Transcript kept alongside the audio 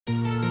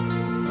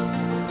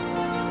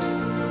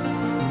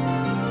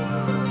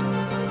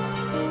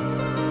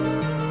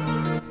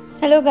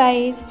Hello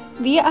guys,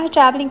 we are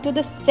traveling to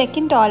the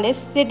second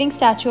tallest sitting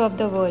statue of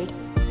the world,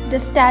 the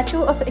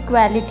Statue of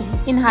Equality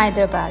in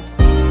Hyderabad.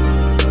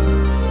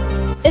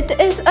 It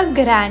is a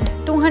grand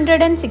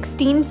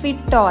 216 feet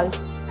tall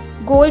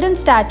golden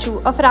statue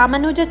of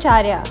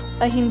Ramanujacharya,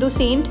 a Hindu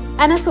saint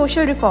and a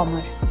social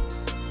reformer.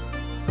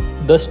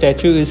 The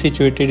statue is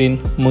situated in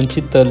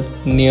Munchital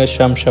near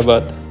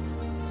Shamshabad.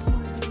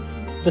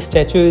 The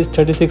statue is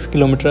 36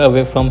 km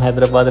away from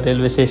Hyderabad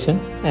railway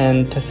station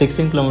and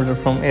 16 km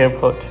from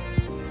airport.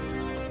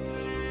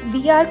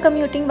 We are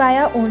commuting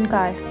via own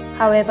car.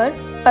 However,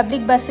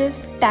 public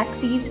buses,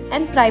 taxis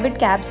and private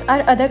cabs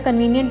are other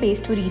convenient ways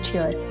to reach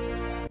here.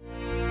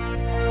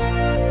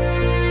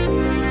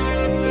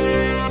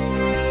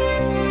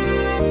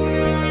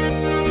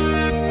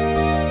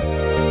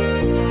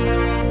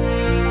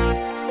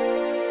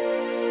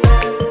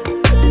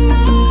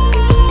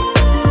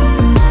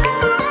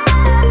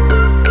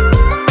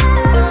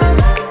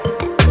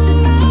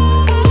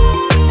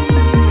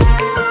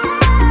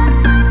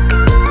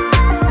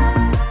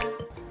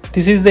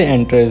 This is the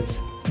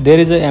entrance. There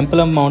is an ample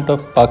amount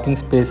of parking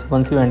space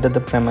once you enter the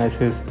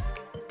premises.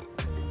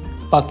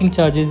 Parking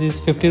charges is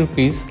 50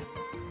 rupees.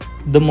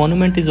 The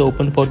monument is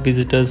open for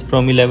visitors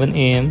from 11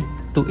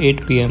 am to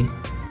 8 pm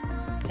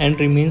and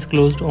remains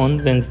closed on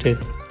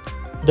Wednesdays.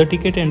 The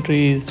ticket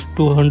entry is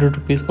 200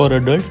 rupees for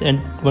adults and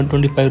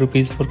 125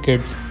 rupees for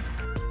kids.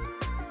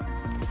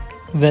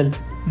 Well,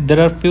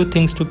 there are few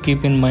things to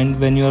keep in mind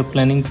when you are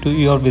planning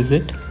your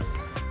visit.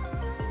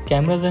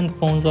 Cameras and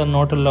phones are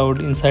not allowed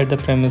inside the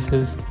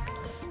premises.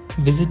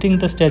 Visiting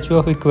the Statue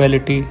of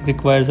Equality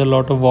requires a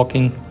lot of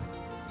walking.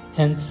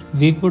 Hence,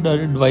 we would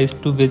advise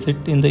to visit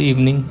in the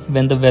evening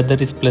when the weather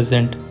is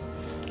pleasant.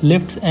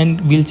 Lifts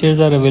and wheelchairs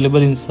are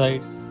available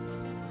inside.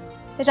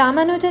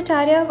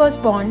 Ramanujacharya was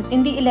born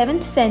in the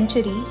 11th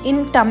century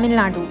in Tamil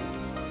Nadu.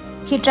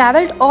 He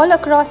travelled all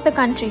across the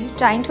country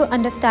trying to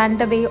understand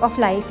the way of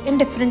life in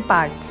different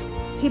parts.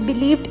 He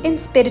believed in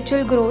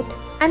spiritual growth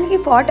and he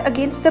fought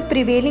against the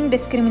prevailing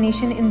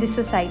discrimination in the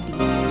society.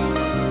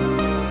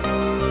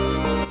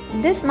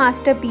 This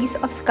masterpiece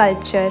of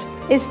sculpture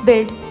is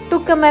built to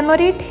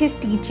commemorate his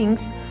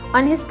teachings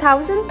on his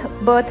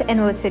 1000th birth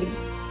anniversary.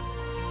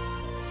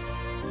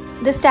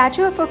 The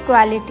Statue of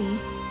Equality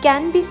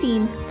can be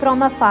seen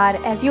from afar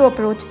as you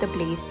approach the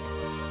place.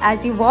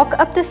 As you walk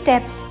up the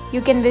steps,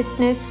 you can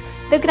witness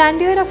the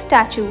grandeur of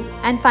statue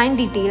and find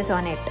details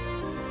on it.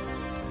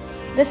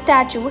 The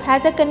statue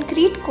has a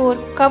concrete core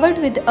covered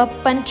with a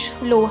punch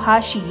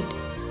loha sheet,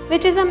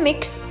 which is a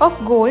mix of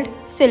gold,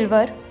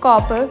 silver,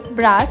 copper,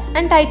 brass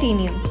and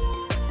titanium.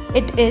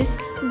 It is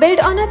built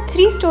on a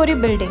 3-story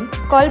building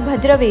called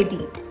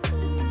Bhadravedi.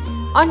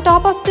 On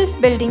top of this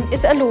building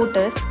is a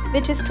lotus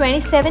which is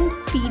 27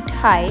 feet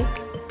high,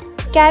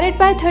 carried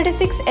by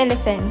 36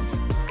 elephants.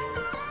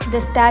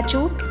 The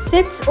statue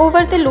sits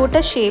over the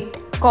lotus shaped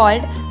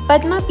called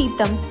Padma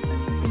Pitam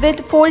with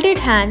folded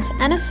hands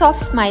and a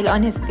soft smile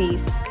on his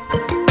face.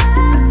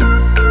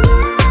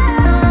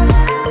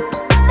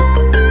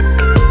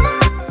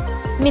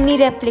 Mini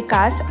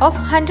replicas of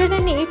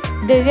 108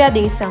 Divya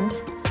Desams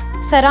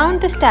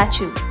surround the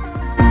statue.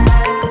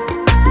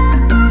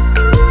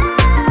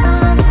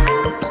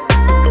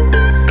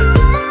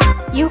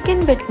 You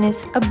can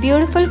witness a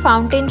beautiful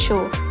fountain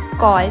show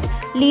called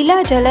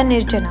Leela Jala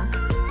Nirjana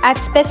at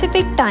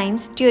specific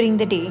times during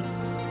the day.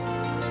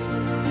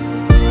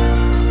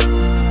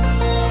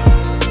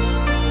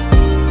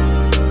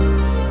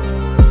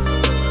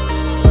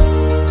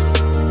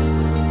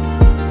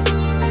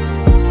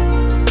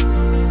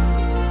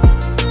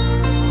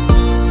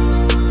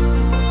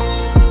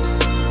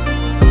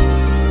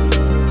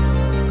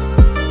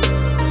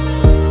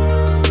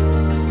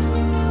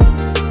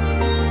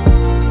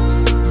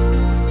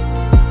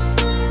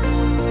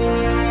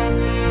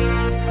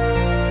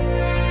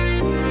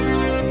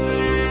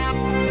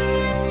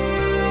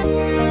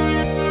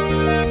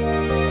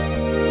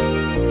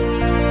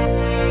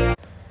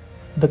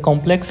 The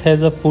complex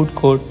has a food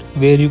court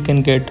where you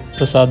can get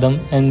prasadam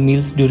and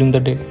meals during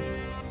the day.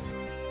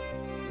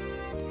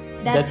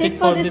 That's it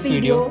for this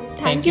video.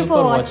 Thank you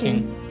for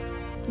watching.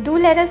 Do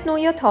let us know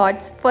your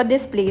thoughts for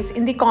this place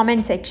in the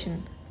comment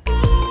section.